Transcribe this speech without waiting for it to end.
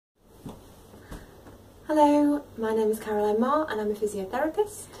Hello, my name is Caroline Marr and I'm a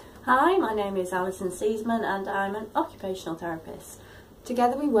physiotherapist. Hi, my name is Alison Seesman and I'm an occupational therapist.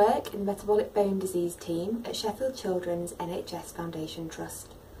 Together we work in the Metabolic Bone Disease team at Sheffield Children's NHS Foundation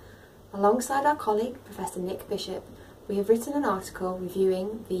Trust. Alongside our colleague, Professor Nick Bishop, we have written an article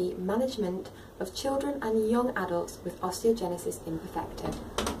reviewing the management of children and young adults with osteogenesis imperfecta,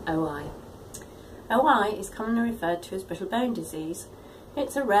 OI. OI is commonly referred to as brittle bone disease.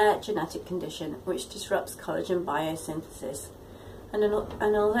 It's a rare genetic condition which disrupts collagen biosynthesis. And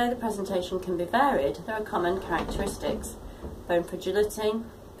although the presentation can be varied, there are common characteristics: bone fragility,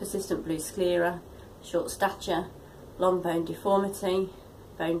 persistent blue sclera, short stature, long bone deformity,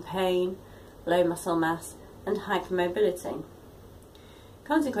 bone pain, low muscle mass and hypermobility.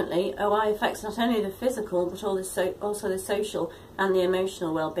 Consequently, OI affects not only the physical but also the social and the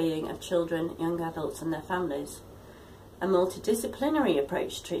emotional well-being of children, young adults and their families. A multidisciplinary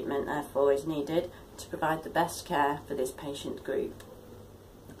approach to treatment, therefore, is needed to provide the best care for this patient group.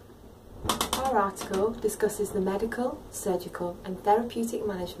 Our article discusses the medical, surgical and therapeutic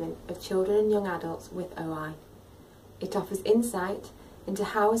management of children and young adults with OI. It offers insight into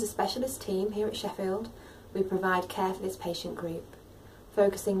how, as a specialist team here at Sheffield, we provide care for this patient group,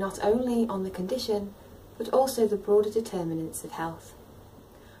 focusing not only on the condition but also the broader determinants of health.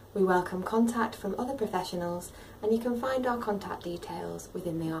 We welcome contact from other professionals and you can find our contact details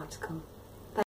within the article.